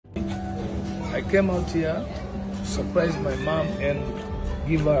I came out here to surprise my mom and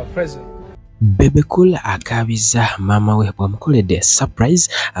give her a present. Bebe Cool akabiza mama we bwamukolede surprise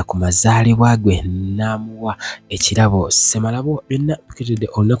ku mazalibwa gwe namuwa ekirabo semalabo byonna bikitide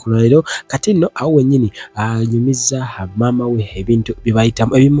olunaku lwaleero kati nno awo wennyini anyumiza mama we ebintu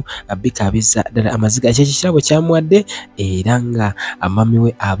bibayitamu ebimu bikabiza ddala amaziga ekyo ekirabo kyamuwadde era nga mami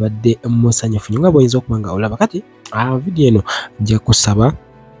we abadde musanyufu nnyo nga bw'oyinza okuba nga olaba kati vidiyo eno nja kusaba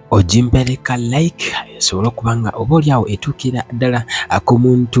ojimpeleka like esobola okuba nga oba oliawo etuukira ddala ku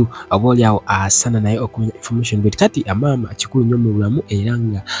muntu oba oliawo asana naye okumanya information bweti kati amaama kikulu nnyo mu bulamu era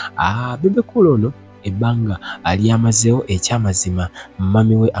nga Bebe Cool ono ebbanga lyamazeewo ekyamazima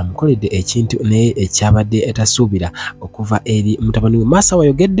mami we amukoledde ekintu naye ekyabadde etasuubira okuva eri mutabani we maasa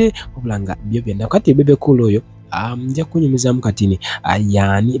wayogedde wabula nga byo byonna kati Bebe Cool oyo nja kunyumizamu katini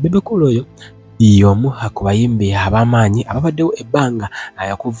yaani Bebe Cool oyo y'omu ku bayimbi ab'amaanyi ababaddewo ebbanga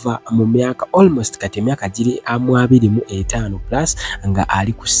kuva mu myaka almost kati emyaka giri 25 plus nga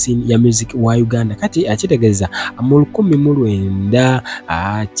ali ku scene ya music wa Uganda kati akitegeeza mu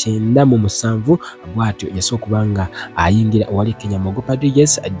 1997 bw'atyo yasooka okuba nga ayingira wali Kenya Mogopa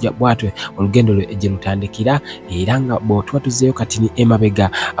DJs bw'atyo olugendo lwe gye lutandikira era nga bw'otwatuzeeyo kati ni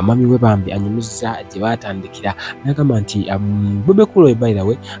emabega mami we bambi anyumiza gye baatandikira n'agamba nti Bebe Cool by the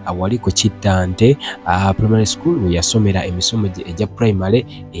way wali ku Kittante primary school we yasomera emisomo gye egya primary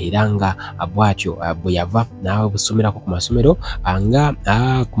era nga bw'atyo bwe yava nawe busomerako ku masomero nga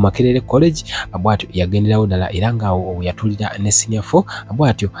ku Makerere college bw'atyo yagenderawo ddala era nga awo yatulira ne senior 4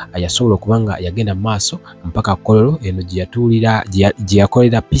 bw'atyo yasobola okuba nga yagenda mu maaso mpaka Kololo eno gye yatulira gye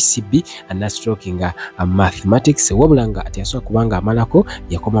yakolera PCB na stroke nga mathematics wabula nga yasobola kuba nga amalako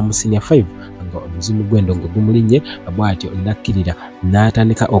yakoma mu senior 5 omuzimu gw'endongo gumulinnye bw'atyo nakkirira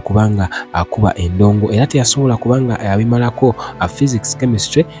n'atandika okuba nga akuba endongo era teyasobola kuba nga yabimalako physics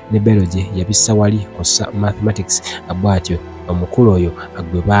chemistry ne biology yabissa wali kosa mathematics bw'atyo omukulu oyo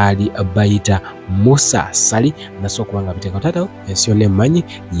gwe baali bayita Musa Sali nasobola okuba nga biteeka taata ensi yonna emmanyi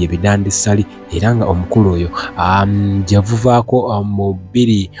ye Bidandi Sali era nga omukulu oyo gyavuvaako mu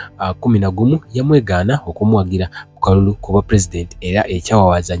 2011 yamwegaana okumuwagira kalulu kuba president era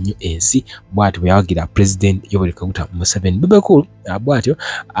ekyawawaza nnyo ensi bw'atyo bwe yawagira president Yoweri Kaguta Museveni. Bebe Cool bw'atyo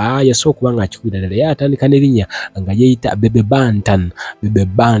yasobola okuba nga akikubira ddala yatandika n'erinnya nga yeeyita Bebe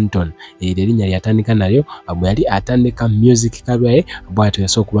Banton erinnya lyatandika nalyo bwe yali atandika music career ye bw'atyo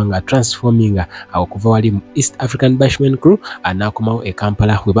yasobola okuba nga transforminga okuva wali mu East African Bashman Crew n'akomawo e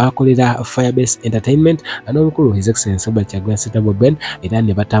Kampala we baakolera Firebase Entertainment n'omukulu His Excellency Kyagulanyi Ssentamu Ben era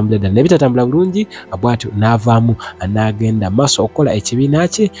ne batambula ddala ne bitatambula bulungi bw'atyo n'avaamu n'agenda maaso okukola ekibiina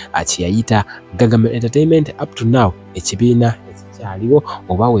kye akiyayita Government Entertainment up to now ekibiina ekikyaliwo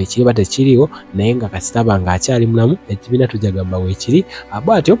oba weekiri tekiriwo naye nga kasitaba nga akyali mulamu ekibiina tujagamba weekiri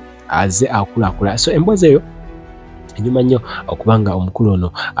bw'atyo aze akulakula so emboozi eyo enyuma nnyo okubanga omukulu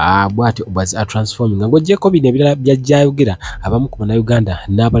ono bw'atyo bwazi transforming ng'oggyeko bino ebirala byajjayogera abamu ku bannayuganda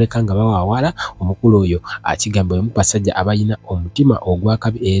n'abaleka nga bawaawala omukulu oyo akigamba oyo mu basajja abalina omutima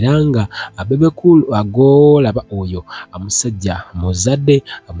ogwakabi era nga Bebe Cool agolaba oyo omusajja muzadde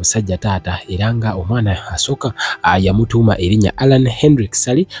omusajja taata era nga omwana asooka yamutuuma erinnya Alan Hendrick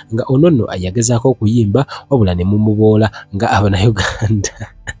Sali nga ono nno yagezaako okuyimba wabula ne mumuboola nga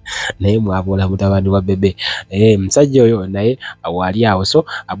Abannayuganda naye mwaboola mutabani wa Bebe musajja oyo naye wali awo so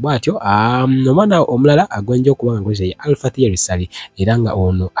bw'atyo omwana omulala agwenja okuba nga ngoye Alpha Theory Sali era nga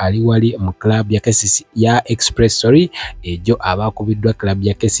ono ali wali mu club ya KCC ya Express story ejo abakubiddwa club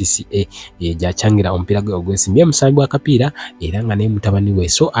ya KCCA gyachangira omupiira gwe ogwesimye musambi wa kapiira era nga naye mutabani we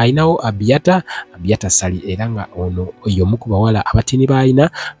so ayinawo Abiata Sali era nga ono y'omu ku bawala abatini bayina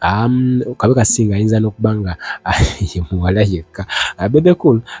kabe kasinga ayinza n'okuba nga ye muwala yekka Bebe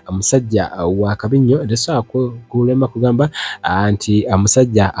Cool omusajja wa kabinnyo ndesobola kulema kugamba nti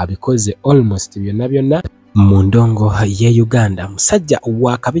omusajja abikoze almost byonna mu ndongo ye Uganda musajja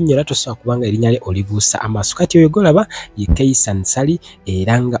wa kabinnyo era tosobola kubanga erinnya lye olibuusa amaaso kati oyo golaba ye Keisan Sali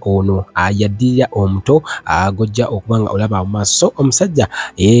era nga ono yaddirira omuto agojja okuba nga olaba mu maaso omusajja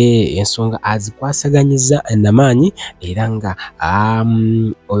ensonga azikwasaganyiza namaanyi era nga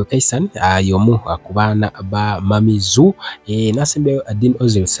oyo Keisan y'omu ku baana ba Mamizu n'asembayo Adin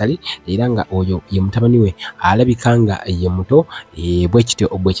Ozil Sali era nga oyo ye mutabani we alabika nga ye muto bwe kityo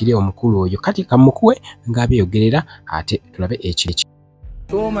kiri omukulu oyo kati kamukuwe nga byogerera ate tulabe ekiri.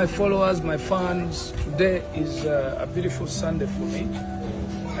 To all my followers, my fans, today is a beautiful Sunday for me.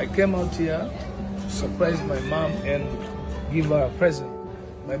 I came out here to surprise my mom and give her a present.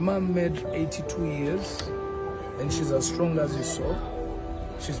 My mom made 82 years and she's as strong as you saw.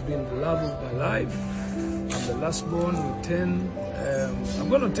 She's been the love of my life. I'm the last born with 10 I'm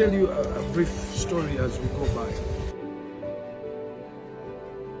going to tell you a brief story as we go by.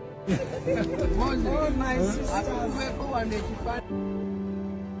 Oh, my sister.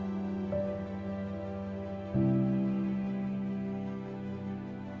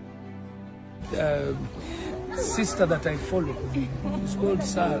 Sister that I follow is called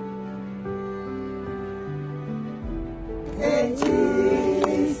Sarah.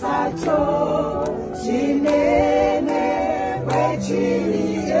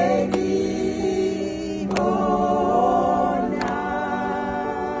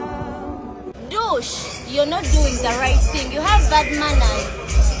 Douche, you're not doing the right thing. You have bad manners.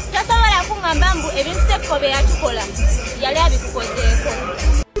 Tasobola kungamba mbu ebintu seffe byatukola yali abikukozeeko.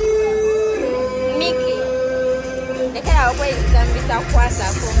 Miki, lekera okweyigiriza mu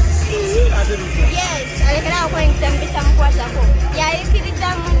bitakukwatako. Yes, alekera okweyigiriza mu bitamukwatako. Yayikiriza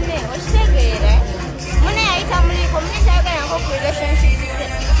munne, okitegeera? Munne yayita muliko, munne kyayogera nko ku relationship ze.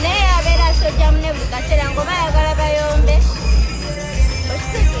 Naye yabeera asojja munne buli kaseera ng'oba ayagala bayombe.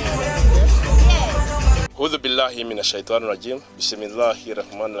 Okitegeera? A'udhu billahi minash shaitani rajim. Bismillahir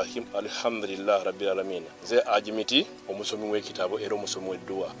rahmanir rahim. Alhamdulillah rabbil alamin. Ze ajimiti omusomi w'ekitabo era omusomi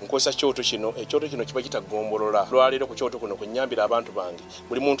w'edduwa. Nkozesa kyoto kino, ekyoto kino kiba kitagombolola. Lwaleero ku kyoto kuno kunyambira abantu bange.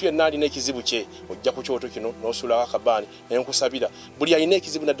 Buli muntu yenna alina ekizibu kye, ojja ku kyoto kino n'osula akabaani n'enkusabira. Buli alina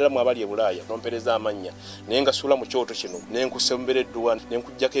ekizibu naddala mu abali e Bulaaya n'ompereza amannya. Naye nga sula mu kyoto kino n'enkusembera edduwa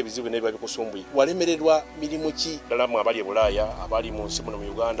n'enkujjako ebizibu n'ebiba bikusumbuye. Walemererwa mirimu ki ddala mu abali e Bulaaya, abali mu nsi muno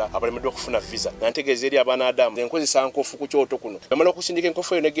mu Uganda, abalemeddwa okufuna visa. Nantegeeza eri abaana Adamu enkozesa nkofu ku kyoto kuno. Bamala okusindika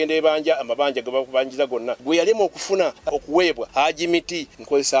enkofu eyo negenda ebanja amabanja ge bakubanjiza gonna. Gwe yalema okufuna okuweebwa ajimiti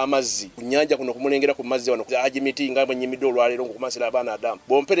nkozesa amazzi. Ku nnyanja kuno kumulengera ku mazzi wano ajimiti nga bwenyimidde olwaleero ng'okumasira abaana Adamu.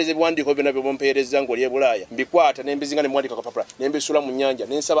 Bw'ompereza ebiwandiiko byonna bye bompereza ng'oli e Bulaaya, mbikwata ne mbizinga ne mwandika kapapula ne mbisula mu nnyanja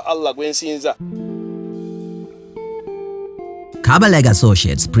ne nsaba Allah gwe nsinza. Kabalega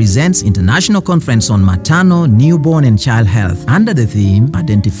Associates presents International Conference on Maternal, Newborn and Child Health under the theme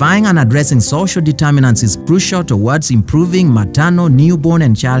Identifying and Addressing Social Determinants is Crucial Towards Improving Maternal, Newborn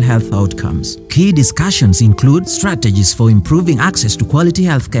and Child Health Outcomes. Key discussions include strategies for improving access to quality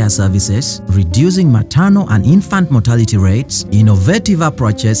healthcare services, reducing maternal and infant mortality rates, innovative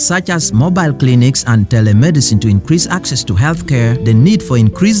approaches such as mobile clinics and telemedicine to increase access to healthcare, the need for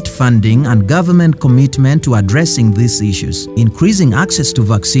increased funding and government commitment to addressing these issues, increasing access to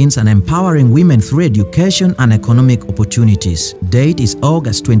vaccines and empowering women through education and economic opportunities. Date is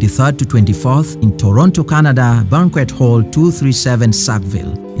August 23rd to 24th in Toronto, Canada, Banquet Hall 237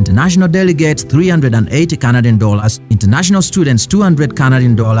 Sackville. International delegates $380 Canadian, international students $200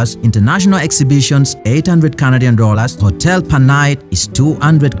 Canadian, international exhibitions $800 Canadian, hotel per night is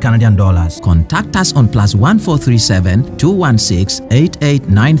 $200 Canadian. Contact us on +1437 216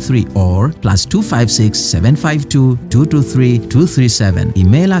 8893 or +256 752 223 237.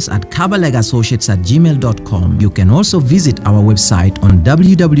 Email us at kabalegassociates@gmail.com. You can also visit our website on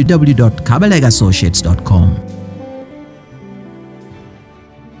www.kabalegassociates.com.